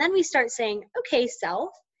 And then we start saying, okay,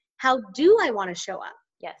 self, how do I want to show up?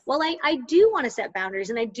 Yes. Well, I do want to set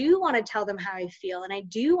boundaries, and I do want to tell them how I feel, and I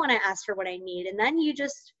do want to ask for what I need. And then you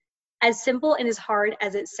just, as simple and as hard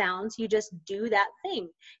as it sounds, you just do that thing.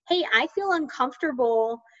 Hey, I feel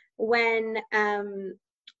uncomfortable when, I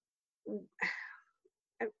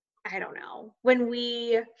don't know, when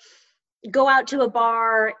we go out to a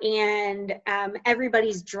bar and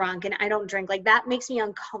everybody's drunk and I don't drink, like that makes me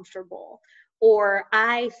uncomfortable. Or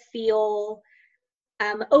I feel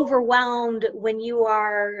overwhelmed when you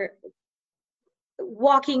are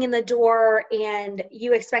walking in the door and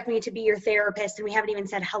you expect me to be your therapist and we haven't even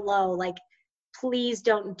said hello. Like, please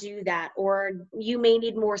don't do that. Or you may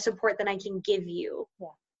need more support than I can give you. Yeah.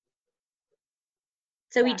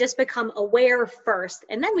 So we just become aware first,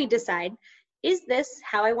 and then we decide, is this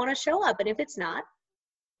how I want to show up? And if it's not,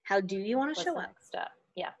 how do you want to show up? Next step?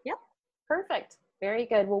 Yeah. Yep. Perfect. Very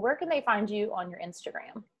good. Well, where can they find you on your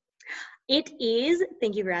Instagram? It is,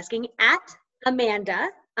 thank you for asking, at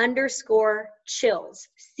Amanda_Chills. CHILS.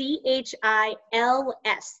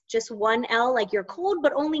 Just one L, like you're cold,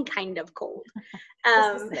 but only kind of cold.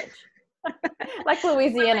 Like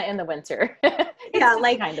Louisiana in the winter. Yeah,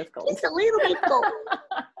 like kind of cold. Just a little bit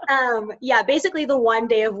cold. Yeah, basically the one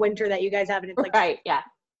day of winter that you guys have, and it's like right. Yeah.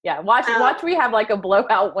 Yeah. Watch we have like a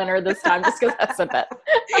blowout winter this time, just because that's a bit.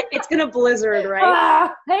 It's gonna blizzard,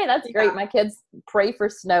 right? Hey, that's great. My kids pray for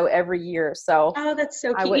snow every year, so. Oh, that's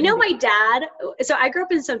so cute. You know, my dad. So I grew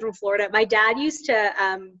up in Central Florida. My dad used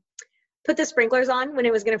to put the sprinklers on when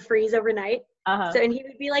it was gonna freeze overnight. So, and he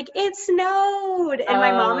would be like, "It snowed," and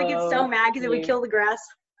my mom would get so mad because it would kill the grass.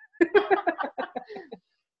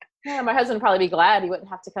 Yeah, my husband would probably be glad he wouldn't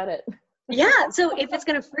have to cut it. Yeah, so if it's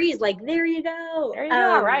gonna freeze, like there you go. There you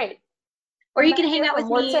go, right. Or you can hang out with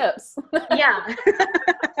more me. Tips. Yeah.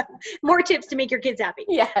 More tips to make your kids happy.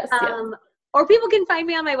 Yes, Or people can find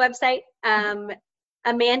me on my website,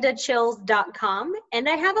 amandachills.com. And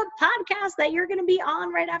I have a podcast that you're going to be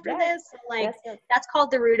on right after this. Like that's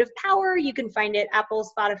called The Root of Power. You can find it Apple,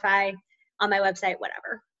 Spotify, on my website,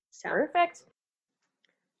 whatever. So perfect.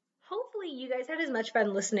 Hopefully you guys had as much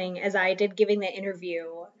fun listening as I did giving the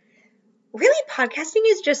interview. Really, podcasting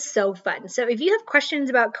is just so fun. So if you have questions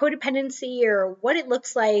about codependency or what it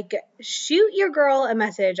looks like, shoot your girl a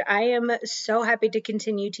message. I am so happy to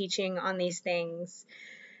continue teaching on these things.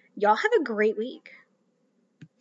 Y'all have a great week.